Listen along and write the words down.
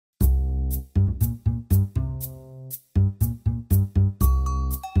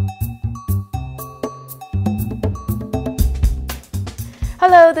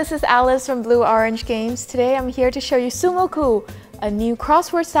Hello, this is Alice from Blue Orange Games. Today I'm here to show you Sumoku, a new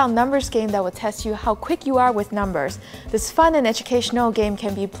crossword-style numbers game that will test you how quick you are with numbers. This fun and educational game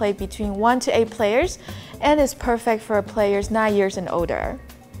can be played between 1 to 8 players and is perfect for players 9 years and older.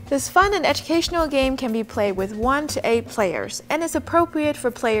 This fun and educational game can be played with 1 to 8 players and is appropriate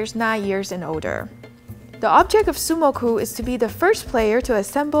for players 9 years and older. The object of Sumoku is to be the first player to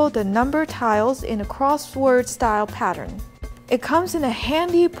assemble the number tiles in a crossword-style pattern. It comes in a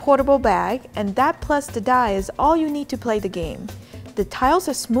handy portable bag, and that plus the die is all you need to play the game. The tiles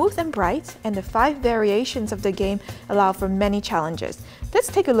are smooth and bright, and the 5 variations of the game allow for many challenges. Let's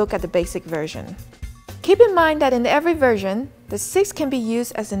take a look at the basic version. Keep in mind that in every version, the 6 can be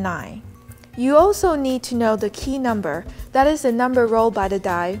used as a 9. You also need to know the key number, that is the number rolled by the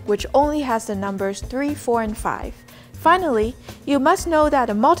die, which only has the numbers 3, 4, and 5. Finally, you must know that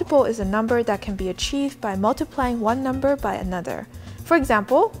a multiple is a number that can be achieved by multiplying one number by another. For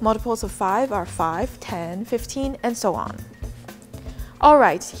example, multiples of 5 are 5, 10, 15, and so on.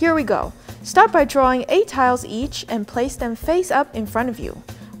 Alright, here we go. Start by drawing 8 tiles each and place them face up in front of you.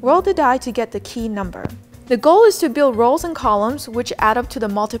 Roll the die to get the key number. The goal is to build rows and columns which add up to the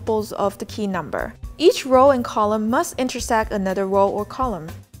multiples of the key number. Each row and column must intersect another row or column.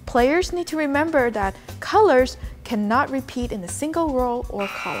 Players need to remember that colors cannot repeat in a single row or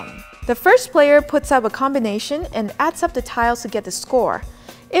column. The first player puts up a combination and adds up the tiles to get the score.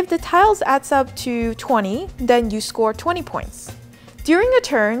 If the tiles adds up to 20, then you score 20 points. During a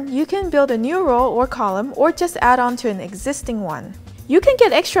turn, you can build a new row or column or just add on to an existing one. You can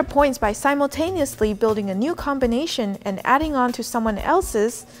get extra points by simultaneously building a new combination and adding on to someone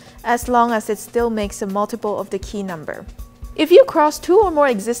else's, as long as it still makes a multiple of the key number. If you cross 2 or more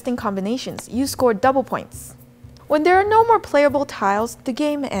existing combinations, you score double points. When there are no more playable tiles, the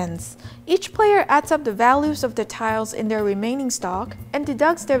game ends. Each player adds up the values of the tiles in their remaining stock and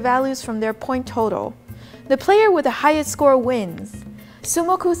deducts their values from their point total. The player with the highest score wins.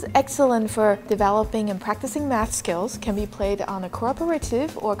 Sumoku is excellent for developing and practicing math skills, can be played on a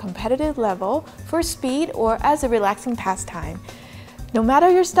cooperative or competitive level for speed or as a relaxing pastime. No matter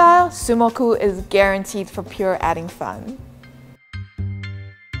your style, Sumoku is guaranteed for pure adding fun.